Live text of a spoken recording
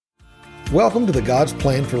Welcome to the God's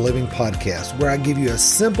Plan for Living podcast, where I give you a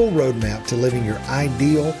simple roadmap to living your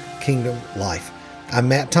ideal kingdom life. I'm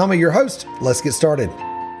Matt Tommey, your host. Let's get started.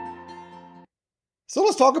 So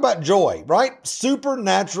let's talk about joy, right?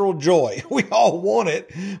 Supernatural joy. We all want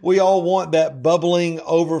it. We all want that bubbling,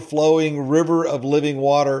 overflowing river of living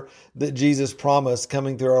water that Jesus promised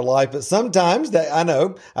coming through our life. But sometimes that, I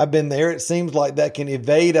know, I've been there. It seems like that can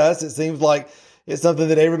evade us. It seems like it's something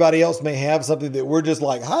that everybody else may have, something that we're just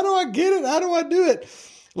like, how do I get it? How do I do it?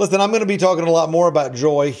 Listen, I'm going to be talking a lot more about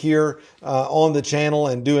joy here on the channel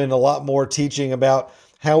and doing a lot more teaching about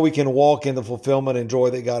how we can walk in the fulfillment and joy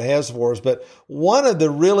that God has for us. But one of the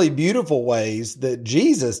really beautiful ways that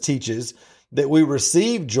Jesus teaches that we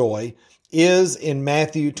receive joy is in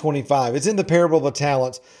Matthew 25. It's in the parable of the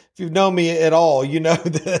talents. If you've known me at all, you know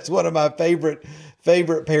that that's one of my favorite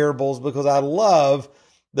parables, because I love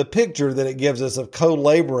the picture that it gives us of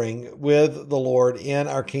co-laboring with the Lord in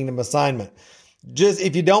our kingdom assignment. Just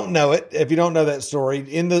if you don't know it, if you don't know that story,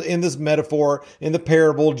 in this metaphor, in the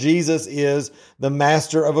parable, Jesus is the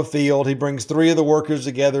master of a field. He brings three of the workers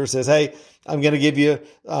together, says, hey, I'm going to give you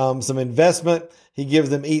some investment. He gives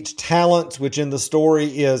them each talents, which in the story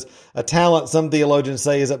is a talent, some theologians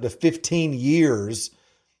say, is up to 15 years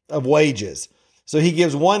of wages. So he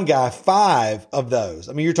gives one guy 5 of those.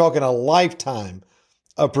 I mean, you're talking a lifetime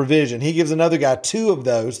of provision. He gives another guy 2 of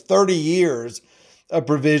those, 30 years of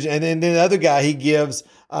provision. And then the other guy, he gives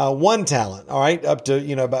 1 talent, all right, up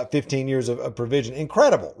to, about 15 years of provision.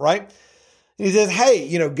 Incredible, right? And he says, hey,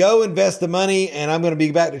 go invest the money and I'm going to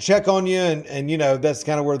be back to check on you. And that's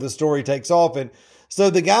kind of where the story takes off. And so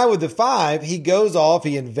the guy with the 5, he goes off,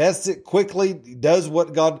 he invests it quickly, does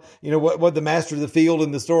what God, what the master of the field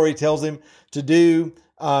in the story tells him to do.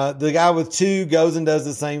 The guy with 2 goes and does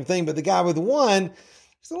the same thing, but the guy with 1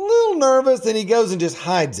 is a little nervous and he goes and just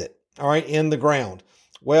hides it. All right, in the ground.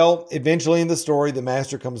 Well, eventually in the story, the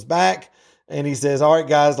master comes back and he says, all right,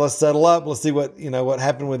 guys, let's settle up. Let's see what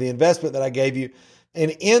happened with the investment that I gave you.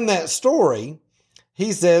 And in that story,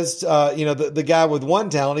 he says, the guy with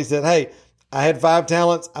 1 talent, he said, hey, I had 5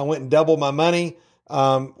 talents. I went and doubled my money.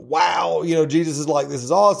 Wow. Jesus is like, this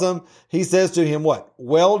is awesome. He says to him, what?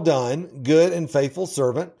 Well done, good and faithful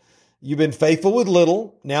servant. You've been faithful with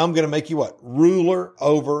little. Now I'm going to make you what? Ruler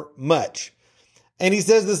over much. And he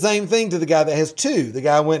says the same thing to the guy that has 2. The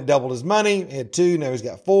guy went and doubled his money, had 2, now he's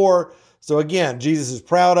got 4. So again, Jesus is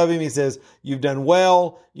proud of him. He says, you've done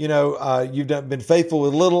well. Been faithful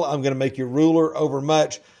with little. I'm going to make you ruler over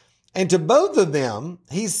much. And to both of them,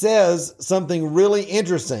 he says something really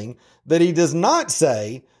interesting that he does not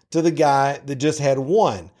say to the guy that just had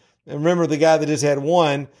 1. And remember, the guy that just had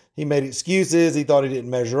 1, he made excuses. He thought he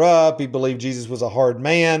didn't measure up. He believed Jesus was a hard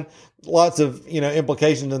man. Lots of,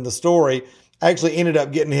 implications in the story. Actually ended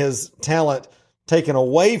up getting his talent taken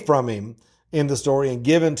away from him in the story and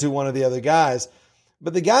given to one of the other guys.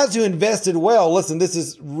 But the guys who invested well, listen, this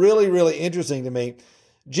is really, really interesting to me.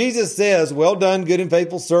 Jesus says, well done, good and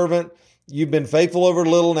faithful servant. You've been faithful over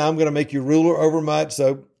little. Now I'm going to make you ruler over much.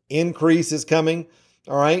 So increase is coming.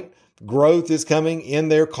 All right. Growth is coming in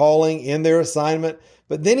their calling, in their assignment.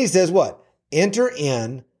 But then he says what? Enter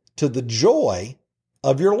in to the joy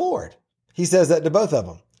of your Lord. He says that to both of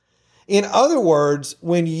them. In other words,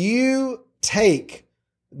 when you take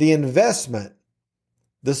the investment,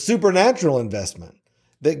 the supernatural investment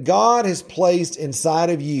that God has placed inside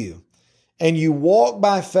of you, and you walk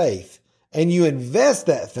by faith and you invest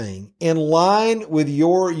that thing in line with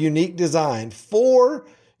your unique design for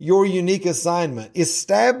your unique assignment,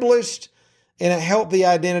 established in a healthy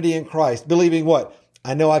identity in Christ, believing what?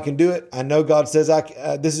 I know I can do it. I know God says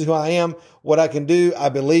this is who I am, what I can do. I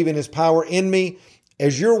believe in His power in me.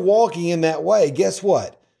 As you're walking in that way, guess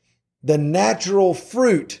what? The natural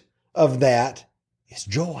fruit of that is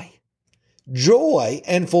joy. Joy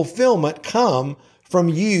and fulfillment come from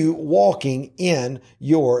you walking in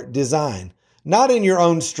your design. Not in your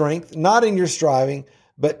own strength, not in your striving,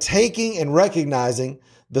 but taking and recognizing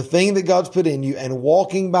the thing that God's put in you and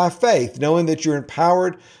walking by faith, knowing that you're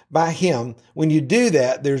empowered by Him. When you do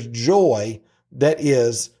that, there's joy that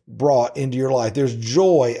is brought into your life. There's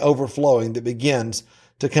joy overflowing that begins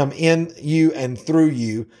to come in you and through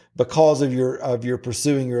you because of your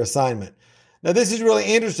pursuing your assignment. Now, this is really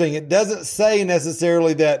interesting. It doesn't say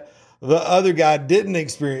necessarily that the other guy didn't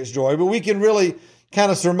experience joy, but we can really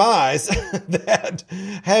kind of surmise that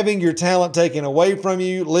having your talent taken away from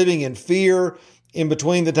you, living in fear in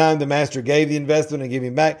between the time the master gave the investment and gave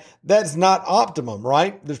him back, that's not optimum,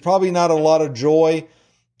 right? There's probably not a lot of joy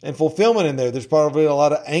and fulfillment in there. There's probably a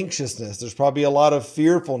lot of anxiousness. There's probably a lot of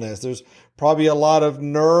fearfulness. There's probably a lot of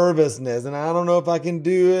nervousness, and I don't know if I can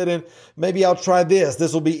do it, and maybe I'll try this.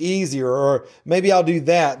 This will be easier, or maybe I'll do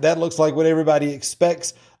that. That looks like what everybody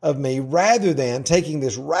expects of me, rather than taking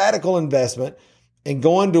this radical investment and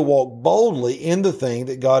going to walk boldly in the thing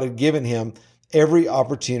that God had given him every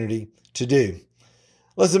opportunity to do.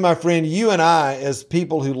 Listen, my friend, you and I, as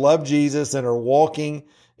people who love Jesus and are walking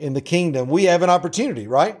in the kingdom, we have an opportunity,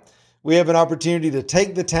 right? We have an opportunity to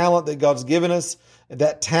take the talent that God's given us,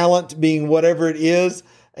 that talent being whatever it is,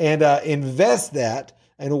 and invest that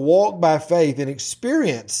and walk by faith and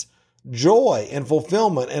experience joy and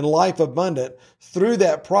fulfillment and life abundant through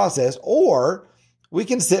that process. Or we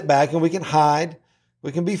can sit back and we can hide.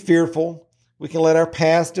 We can be fearful. We can let our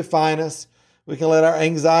past define us. We can let our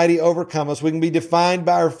anxiety overcome us. We can be defined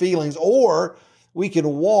by our feelings, or we can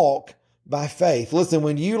walk by faith. Listen,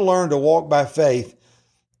 when you learn to walk by faith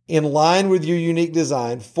in line with your unique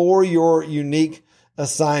design for your unique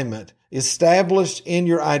assignment, established in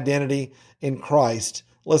your identity in Christ,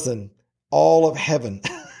 listen, all of heaven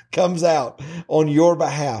comes out on your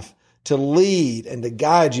behalf to lead and to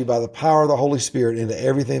guide you by the power of the Holy Spirit into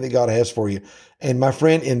everything that God has for you. And my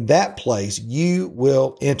friend, in that place, you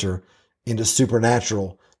will enter into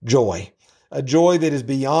supernatural joy, a joy that is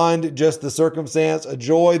beyond just the circumstance, a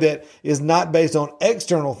joy that is not based on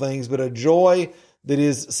external things, but a joy that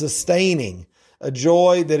is sustaining, a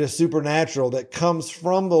joy that is supernatural, that comes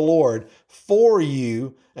from the Lord for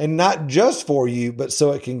you, and not just for you, but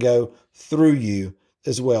so it can go through you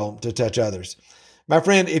as well to touch others. My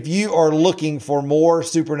friend, if you are looking for more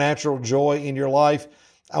supernatural joy in your life,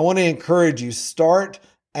 I want to encourage you, start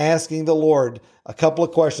asking the Lord a couple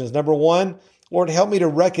of questions. Number one, Lord, help me to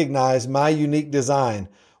recognize my unique design.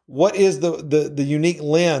 What is the unique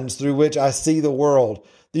lens through which I see the world?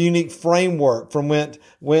 The unique framework from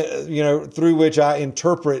through which I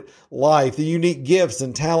interpret life, the unique gifts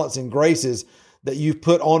and talents and graces that you've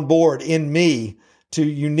put on board in me to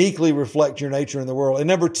uniquely reflect your nature in the world. And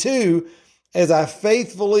number two, as I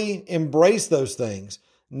faithfully embrace those things,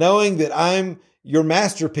 knowing that I'm your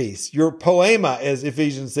masterpiece, your poema, as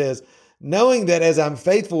Ephesians says, knowing that as I'm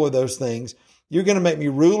faithful with those things, you're going to make me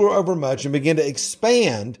ruler over much and begin to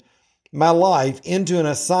expand my life into an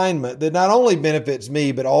assignment that not only benefits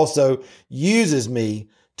me, but also uses me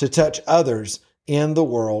to touch others in the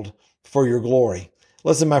world for your glory.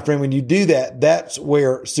 Listen, my friend, when you do that, that's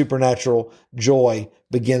where supernatural joy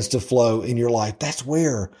begins to flow in your life. That's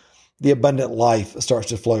where the abundant life starts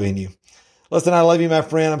to flow in you. Listen, I love you, my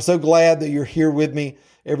friend. I'm so glad that you're here with me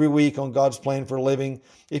every week on God's Plan for Living.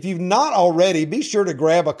 If you've not already, be sure to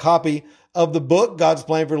grab a copy of the book, God's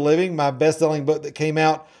Plan for Living, my best-selling book that came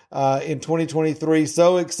out in 2023.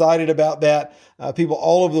 So excited about that. People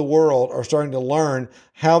all over the world are starting to learn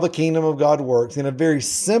how the kingdom of God works in a very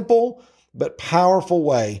simple but powerful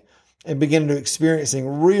way, and begin to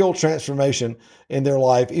experiencing real transformation in their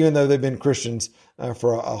life, even though they've been Christians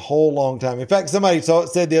for a whole long time. In fact, somebody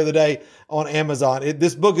said the other day on Amazon,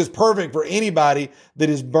 this book is perfect for anybody that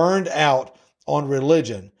is burned out on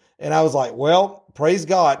religion. And I was like, well, praise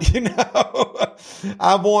God.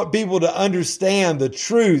 I want people to understand the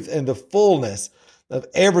truth and the fullness of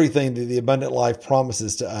everything that the abundant life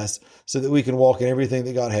promises to us, so that we can walk in everything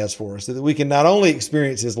that God has for us, so that we can not only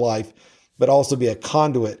experience his life, but also be a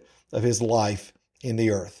conduit of his life in the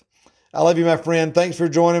earth. I love you, my friend. Thanks for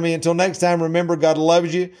joining me. Until next time, remember, God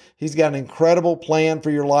loves you. He's got an incredible plan for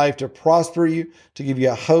your life to prosper you, to give you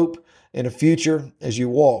a hope and a future as you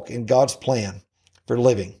walk in God's plan for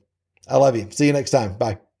living. I love you. See you next time.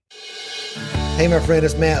 Bye. Hey, my friend,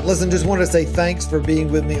 it's Matt. Listen, just wanted to say thanks for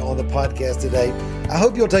being with me on the podcast today. I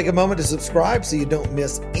hope you'll take a moment to subscribe so you don't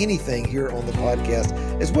miss anything here on the podcast,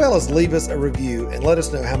 as well as leave us a review and let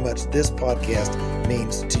us know how much this podcast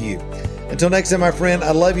means to you. Until next time, my friend,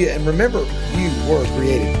 I love you. And remember, you were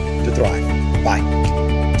created to thrive.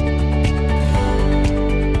 Bye.